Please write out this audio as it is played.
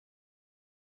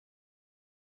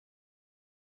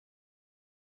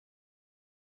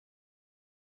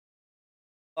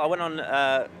I went on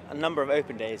a number of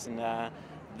open days, and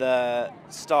the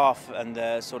staff and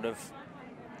the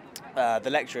the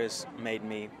lecturers made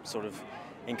me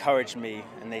encouraged me,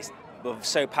 and they were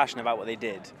so passionate about what they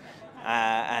did.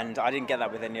 And I didn't get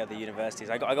that with any other universities.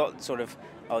 I got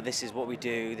oh, this is what we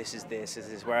do, this is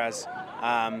this. Whereas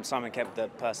Simon kept the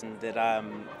person that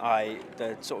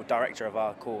the sort of director of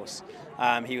our course,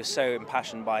 he was so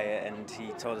impassioned by it, and he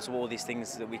told us all these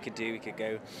things that we could do. We could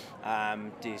go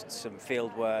do some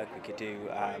field work, we could do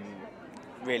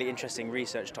really interesting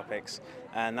research topics,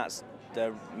 and that's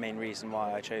the main reason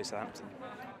why I chose Southampton.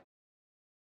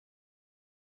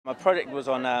 My project was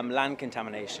on land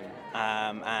contamination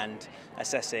and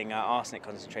assessing arsenic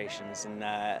concentrations in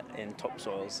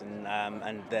topsoils,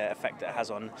 and the effect that it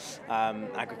has on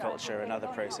agriculture and other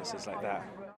processes like that.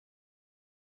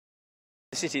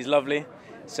 The city is lovely,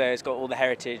 so it's got all the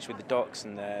heritage with the docks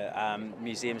and the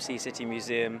museum, Sea City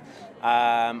Museum.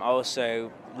 I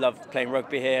also loved playing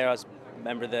rugby here. I was a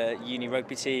member of the uni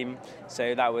rugby team,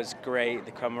 so that was great.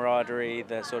 The camaraderie,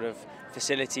 the sort of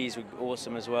facilities were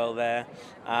awesome as well there.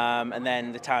 And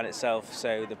then the town itself,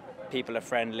 so the people are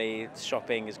friendly,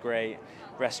 shopping is great,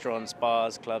 restaurants,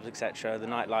 bars, clubs, etc. The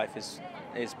nightlife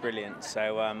is brilliant.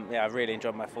 So yeah, I've really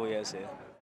enjoyed my 4 years here.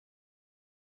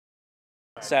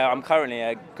 So I'm currently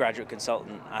a graduate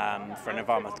consultant for an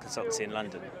environmental consultancy in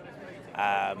London,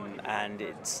 and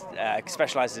it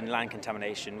specialises in land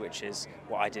contamination, which is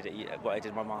what I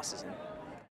did my masters in.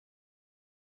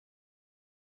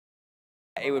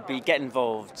 It would be get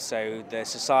involved, so the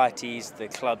societies, the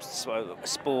clubs,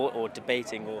 sport or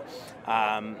debating, or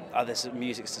other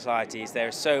music societies. There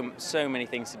are so many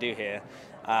things to do here.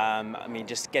 I mean,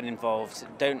 just get involved.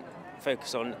 Don't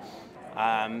focus on.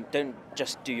 Don't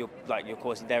just do your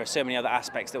course. There are so many other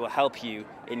aspects that will help you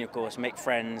in your course. Make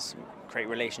friends, create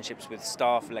relationships with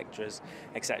staff, lecturers,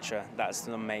 etc. That's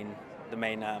the main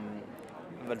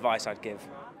advice I'd give.